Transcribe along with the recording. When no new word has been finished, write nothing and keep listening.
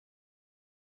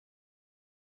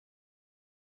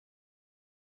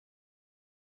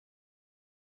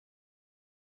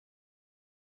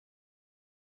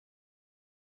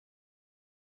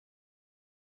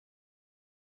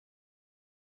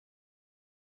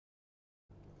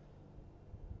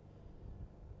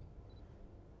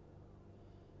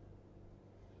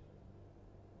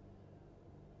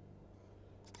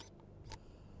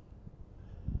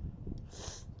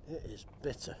It is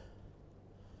bitter.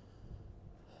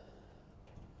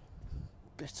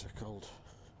 Bitter cold.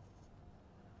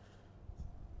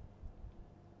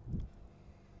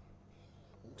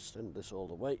 Extend this all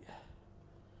the way.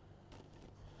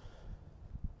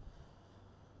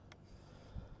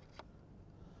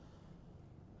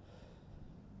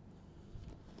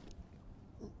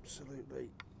 Absolutely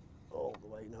all the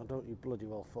way. Now don't you bloody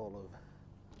well fall over.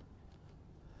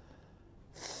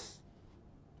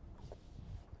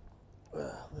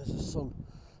 There's the sun.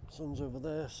 Sun's over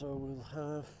there, so we'll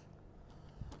have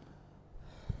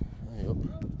hang up.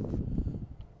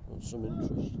 Got some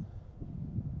interest. Can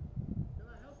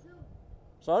I help you?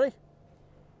 Sorry?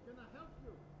 Can I help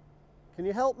you? Can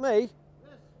you help me? Yes.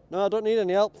 No, I don't need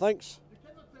any help, thanks. You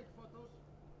cannot take photos.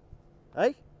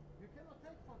 Hey? You cannot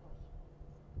take photos.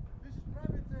 This is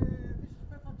private. This is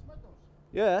FairFax Meadows.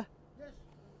 Yeah? Yes.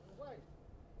 Why?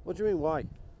 What do you mean, why?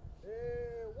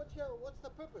 What's the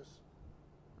purpose?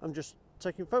 I'm just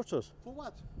taking photos. For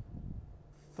what?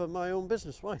 For my own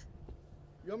business, why?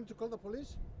 You want me to call the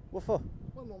police? What for?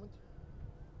 One moment.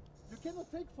 You cannot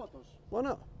take photos. Why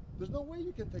not? There's no way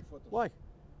you can take photos. Why?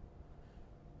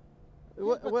 Yeah,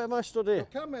 Where am I stood here? Your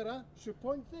camera should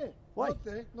point there. Why? Not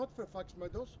there, not FairFax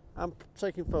Meadows. I'm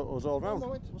taking photos all round.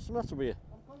 moment. What's the matter with you?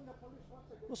 I'm calling the police. 1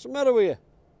 second. What's the matter with you?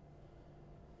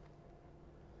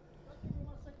 Just give me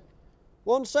 1 second.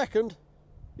 1 second?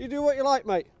 You do what you like,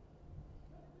 mate.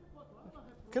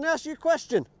 Can I ask you a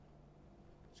question?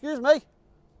 Excuse me?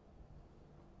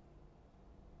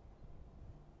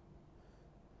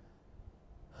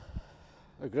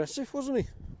 Aggressive, wasn't he?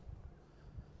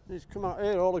 He's come out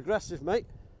here all aggressive, mate.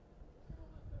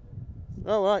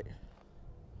 Oh, right.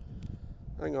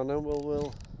 Hang on then,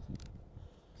 we'll...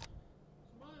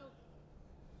 Smile.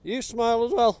 You smile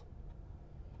as well.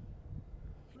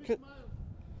 Please smile.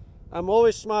 I'm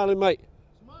always smiling, mate.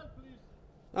 Smile, please.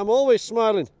 I'm always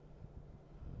smiling.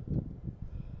 You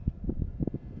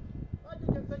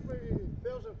can take me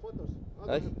 1,000 photos. I don't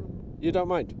Hey? have problem. You don't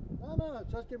mind? No,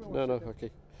 just give me 1 No, second.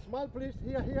 okay. Smile, please.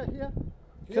 Here.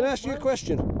 Can I ask you a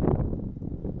question?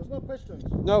 There's no questions.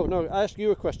 No, I ask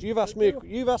you a question. You've asked me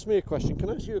a question. Can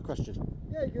I ask you a question?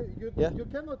 Yeah, Yeah? you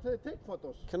cannot take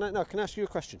photos. Can I ask you a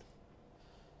question?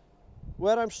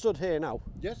 Where I'm stood here now,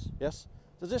 Yes. yes?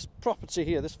 Does this property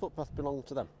here, this footpath belong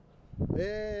to them?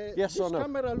 Yes this or no?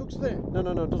 camera looks there. No,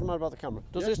 it doesn't matter about the camera.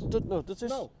 Does Yes. this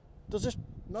No. Does this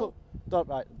No.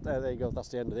 right, there you go, that's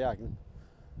the end of the argument.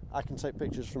 I can take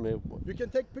pictures from here. You can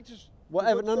take pictures.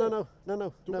 Whatever, towards there.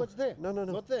 no. To what's there? No.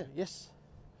 Not there. Yes.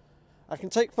 I can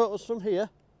take photos from here,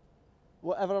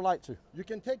 whatever I like to. You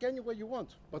can take anywhere you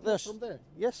want, but There's- not from there.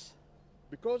 Yes,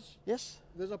 Because yes.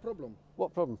 there's a problem.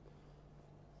 What problem?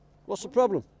 What's the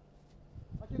problem?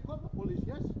 I can call the police,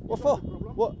 yes? What You for? got the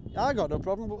problem? What? I got no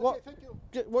problem, but Okay, thank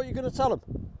you. what are you going to tell them?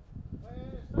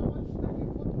 Someone's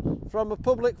taking photos. From a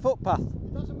public footpath?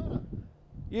 It doesn't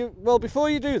matter. Well, before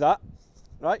you do that,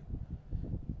 right?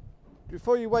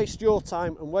 Before you waste your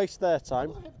time and waste their I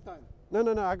time. don't have time.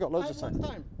 No, I got loads of I time.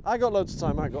 have time. I got loads of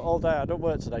time. I got all day. I don't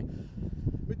work today.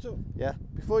 Me too. Yeah.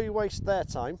 Before you waste their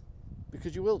time,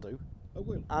 because you will do, I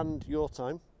will. and your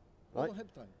time, I right? don't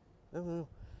have time. No.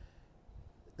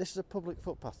 This is a public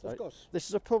footpath, right? Of course. This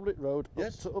is a public road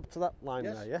Yes. up to that line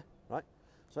Yes. there, yeah? Right?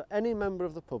 So any member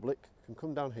of the public can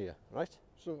come down here, right?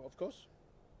 So, of course.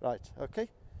 Right, okay.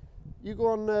 You go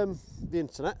on the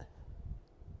internet,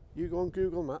 you go on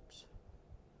Google Maps.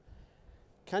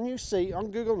 Can you see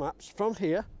on Google Maps from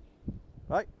here,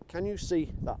 right? Can you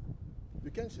see that?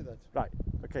 You can see that. Right,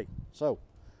 okay. So,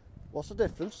 what's the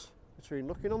difference between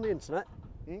looking on the internet,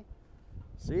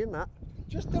 seeing that?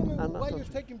 Just tell me And why that's you're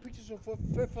what- taking pictures of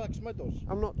FairFax Meadows.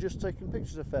 I'm not just taking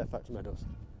pictures of FairFax Meadows.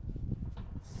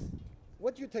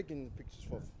 What are you taking pictures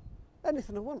for?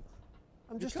 Anything I want.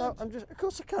 I'm You just can't. out. Of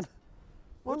course I can.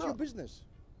 Why What's your not? business?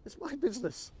 It's my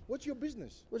business. What's your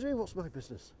business? What do you mean? What's my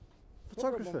business? No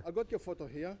Photographer. problem. I got your photo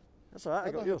here. That's all right. I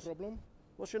I got don't yours. have a problem.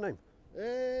 What's your name?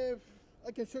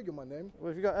 I can show you my name. Well,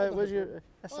 have you got? I don't Where's have your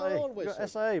I SIA? You always got have.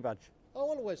 SIA badge? I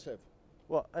always have.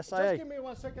 What Just SIA? give me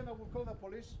 1 second. I will call the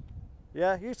police.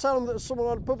 Yeah. You tell them that there's someone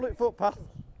on a public footpath.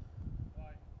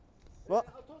 What?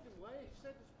 I told him why. He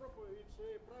said it's proper.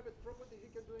 It's private property. He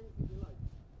can do anything he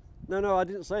likes. No, I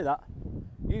didn't say that.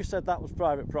 You said that was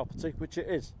private property, which it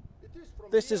is. It is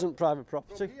from This here. isn't private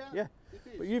property. From here, Yeah. it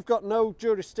is. But you've got no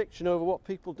jurisdiction over what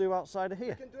people do outside of You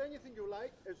here. can do anything you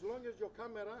like as long as your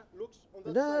camera looks on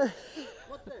that No. side.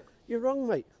 What there? You're wrong,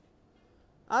 mate.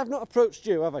 I've not approached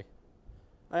you, have I?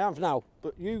 I have now,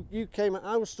 but you came.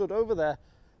 I was stood over there.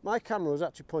 My camera was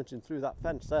actually pointing through that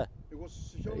fence there. It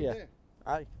was shown Yeah. there.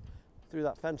 Aye, through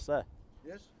that fence there.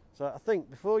 Yes. So I think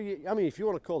before you, I mean, if you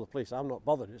want to call the police, I'm not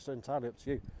bothered. It's entirely up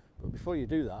to you. But before you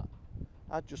do that,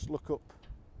 I'd just look up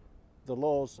the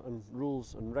laws and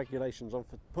rules and regulations on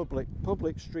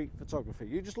public street photography.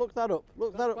 You just look that up.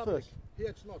 Look that up public. first. Here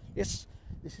it's not. Yes,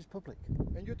 this is public.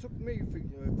 And you took me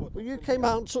photo. Well, you came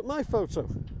out and took my photo.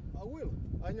 I will.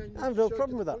 I have no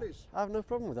problem with that. I have no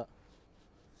problem with that.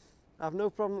 I have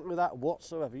no problem with that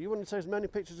whatsoever. You want to take as many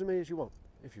pictures of me as you want,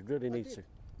 if you really need to.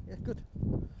 Yeah, good.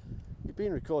 You're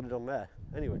being recorded on there,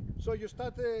 anyway. So you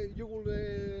start, you will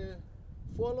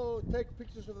follow, take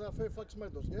pictures of the FairFax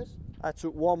Meadows, yes? I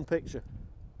took one picture.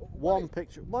 One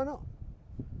picture. Why not?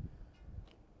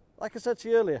 Like I said to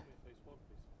you earlier.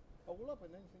 I will open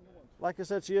anything you want. Like I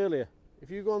said to you earlier, if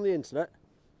you go on the internet,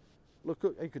 look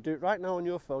at, you could do it right now on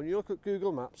your phone, you look at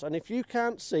Google Maps, and if you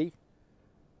can't see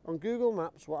on Google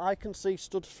Maps what I can see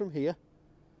stood from here,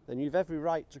 then you've every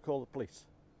right to call the police.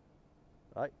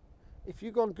 Right? If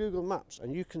you go on Google Maps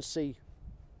and you can see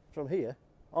from here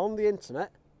on the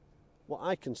internet what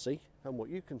I can see and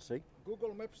what you can see.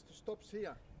 Google Maps stops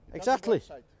here. Exactly.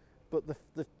 But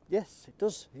yes, it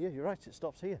does. Yeah, you're right, it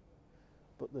stops here.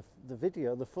 But the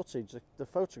video, the footage, the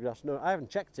photographs, no, I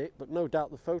haven't checked it, but no doubt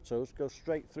the photos go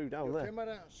straight through down there. Your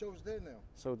camera shows there now.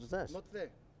 So does theirs. Not there.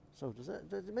 So does that.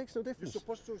 It makes no difference. You're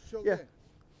supposed to show Yeah. there.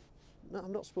 No,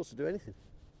 I'm not supposed to do anything.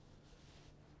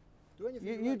 Do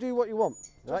anything You like. do what you want,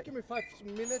 Just right? give me 5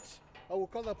 minutes. I will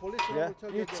call the police and I Yeah. will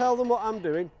tell You again. tell them what I'm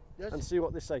doing Yes. and see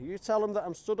what they say. You tell them that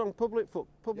I'm stood on public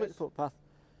Yes. footpath,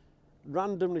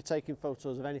 randomly taking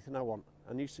photos of anything I want,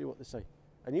 and you see what they say.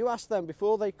 And you ask them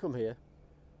before they come here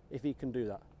if he can do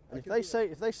that. And if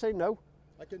they say no,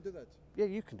 I can do that. yeah,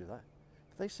 you can do that.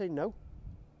 If they say no,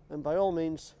 then by all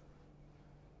means,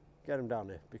 get them down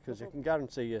here, because I can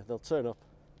guarantee you they'll turn up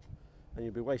and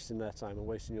you'll be wasting their time and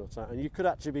wasting your time. And you could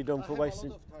actually be done for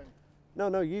wasting. I have a lot of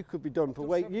time. No, you could be done for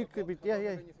wait. You could be, I don't yeah.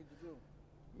 have anything to do.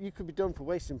 You could be done for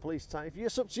wasting police time. If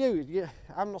it's up to you, yeah,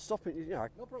 I'm not stopping you. Yeah,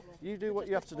 No problem. you do what just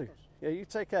you have take to do. photos. Yeah, you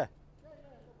take care.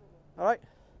 All right.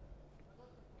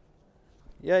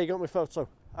 Yeah, you got my photo.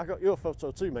 I got your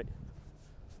photo too, mate.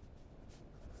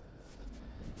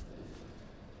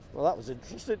 Well, that was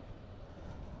interesting.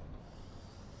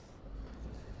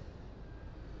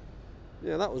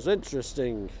 Yeah, that was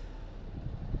interesting.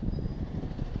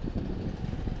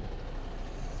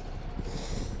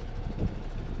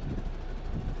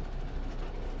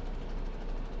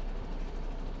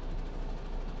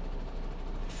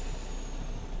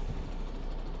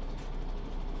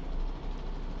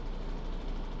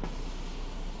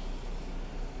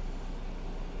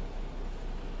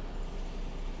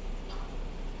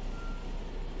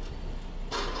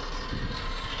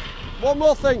 One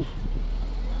more thing.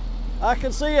 I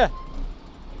can see you.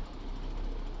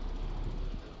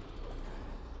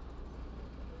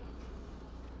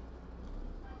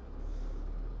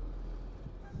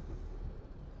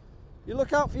 You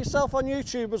look out for yourself on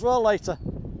YouTube as well later.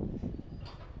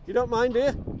 You don't mind, do you?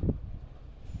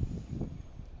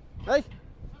 Hey? Just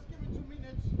give me 2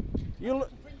 minutes. You look.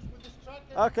 Finish with this track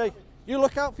and Okay. have it. You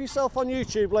look out for yourself on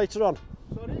YouTube later on.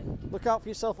 Sorry? Look out for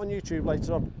yourself on YouTube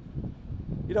later on.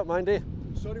 You don't mind, do you?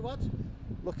 Sorry, what?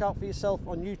 Look out for yourself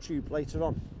on YouTube later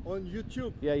on. On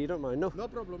YouTube. Yeah, you don't mind, no? No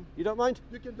problem. You don't mind?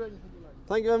 You can do anything you like.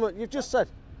 Thank you very much. You've just said.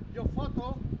 Your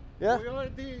photo, Yeah? we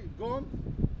already gone.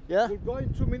 Yeah? We'll go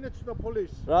in 2 minutes to the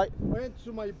police. Right. And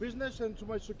to my business and to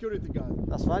my security guard.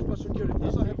 That's fine. My security.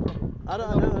 That's not a problem. I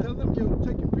don't And will know. tell them you're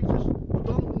taking pictures. You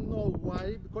don't know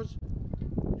why, because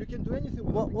you can do anything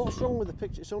with the What's pictures. wrong with the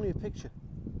picture? It's only a picture.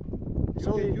 It's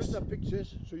You only can use the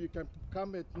pictures so you can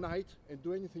come at night and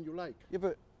do anything you like. Yeah,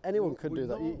 but anyone could do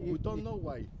that. We don't know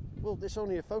why. Well, it's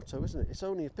only a photo, isn't it? It's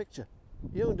only a picture.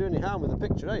 You don't do any harm with a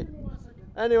picture, eh?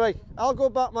 Anyway, I'll go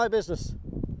about my business.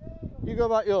 You go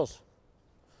about yours.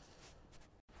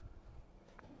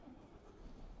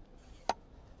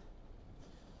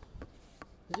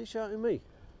 Is he shouting me?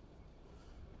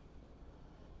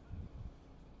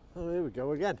 Oh, here we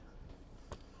go again.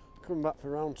 Coming back for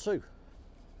round 2. Did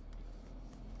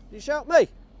you shout me?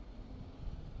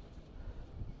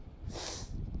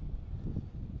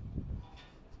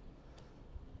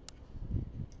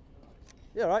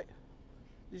 You alright?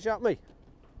 Did you shout me?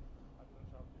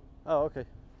 Oh, okay.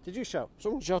 Did you shout?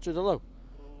 Someone shouted hello.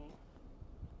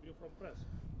 You're from press?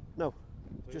 No,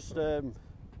 Where just you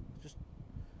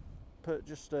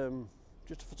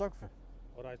just a photographer.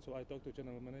 Alright, so I talked to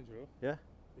general manager. Yeah.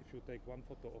 If you take one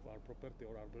photo of our property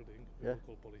or our building, we Yeah. will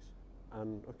call police.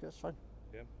 And okay, that's fine.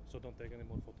 Yeah. So don't take any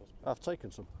more photos. Please. I've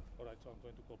taken some. Alright, so I'm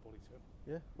going to call police.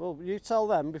 Yeah. Yeah. Well, you tell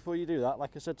them before you do that,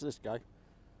 like I said to this guy,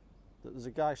 that there's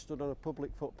a guy stood on a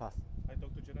public footpath. I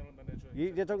talked to general manager.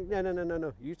 You don't.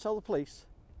 No. You tell the police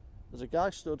There's a guy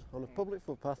stood on a public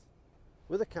footpath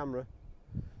with a camera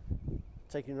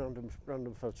taking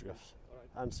random photographs Alright.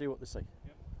 and see what they see.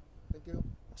 Thank you.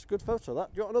 That's a good photo,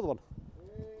 that. Do you want another one?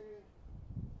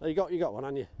 Oh, you got one,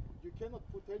 haven't you? You cannot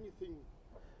put anything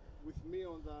with me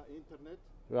on the internet.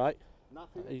 Right.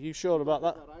 Nothing. Are you sure about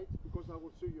that? Right? Because I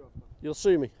will sue you after. You'll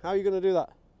sue me. How are you going to do that?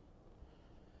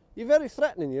 You're very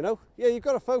threatening, you know. Yeah, you've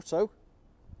got a photo.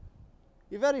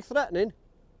 You're very threatening.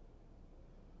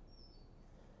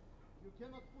 You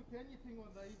cannot put anything on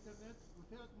the internet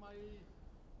without my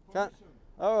Can't. permission.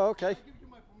 Oh, okay. Did I give you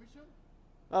my permission?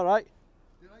 All right.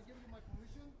 Did I give you my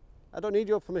permission? I don't need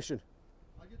your permission.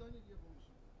 I don't need your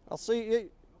permission. I'll see you.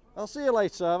 I'll see you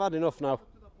later. I've had enough now. Go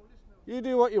to the police now. You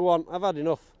do what you want. I've had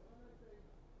enough.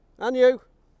 And you.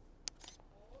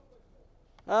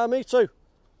 Me too.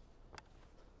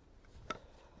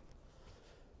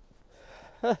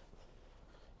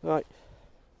 Right.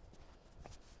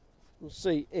 We'll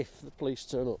see if the police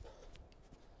turn up.